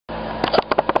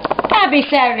Happy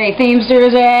Saturday,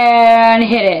 Themesters, and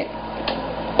hit it.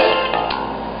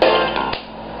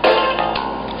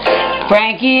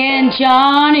 Frankie and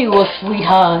Johnny were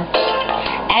sweethearts.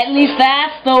 At least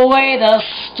that's the way the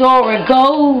story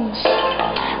goes.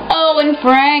 Oh, and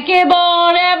Frankie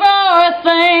bought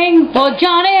everything for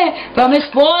Johnny, from his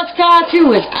sports car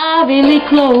to his Ivy League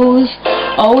clothes.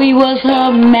 Oh, he was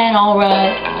her man,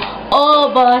 alright.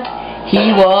 Oh, but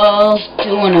he was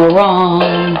doing her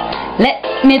wrong. Let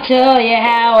me tell you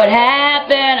how it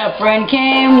happened. A friend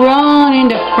came running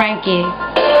to Frankie.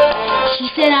 She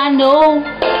said, I know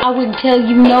I wouldn't tell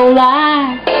you no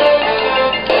lie.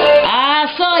 I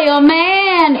saw your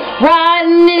man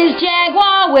riding his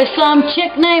Jaguar with some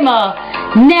chick named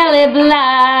Nellie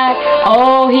Bly.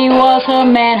 Oh, he was her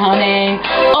man, honey.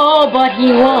 Oh, but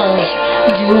he was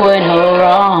doing her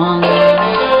wrong.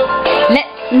 Let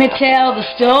me tell the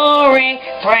story.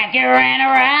 Frankie ran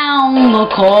around the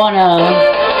corner.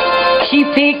 She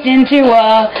peeked into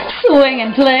a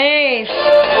swinging place.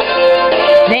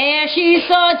 There she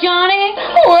saw Johnny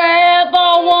with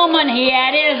a woman. He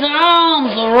had his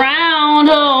arms around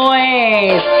her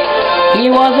waist. He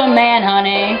was a man,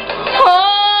 honey.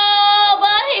 Oh,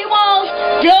 but he was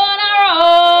doing her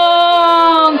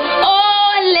wrong.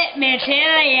 Oh, and let me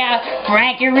tell ya,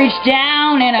 Frankie reached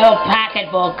down in her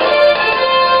pocketbook,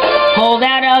 pulled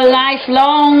out a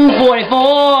lifelong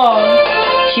 44.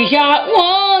 She shot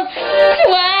once,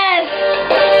 twice,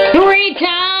 3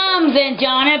 times, and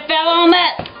Johnny fell on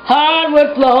that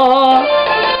hardwood floor.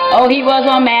 Oh, he was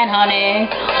a man, honey.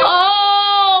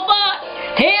 Oh, but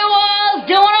he was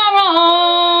doing her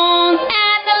wrong.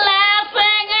 And the last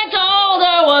thing I told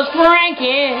her was,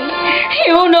 Frankie,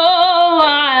 you know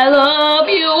I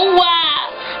love you. Why,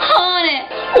 honey,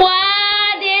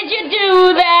 why did you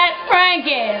do that,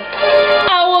 Frankie?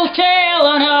 I was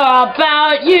telling her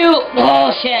about you.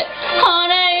 Bullshit.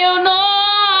 Honey, you know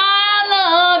I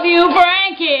love you,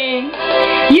 Frankie.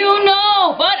 You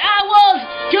know, but I was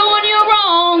doing you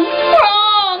wrong.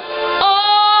 Wrong.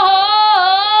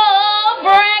 Oh,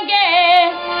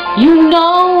 Frankie. You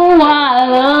know I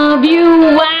love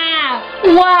you. Why?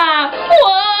 Why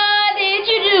did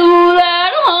you do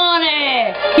that,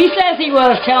 honey? He says he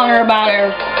was telling her about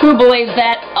her. Who believes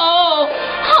that? Oh,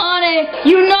 honey,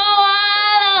 you know I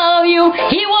love you.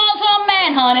 He was a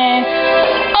man, honey.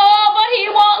 Oh, but he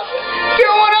was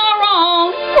doing her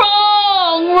wrong. Wrong.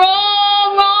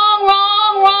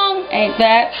 Ain't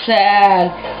that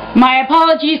sad? My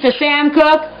apologies to Sam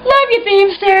Cooke. Love you,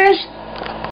 Themesters.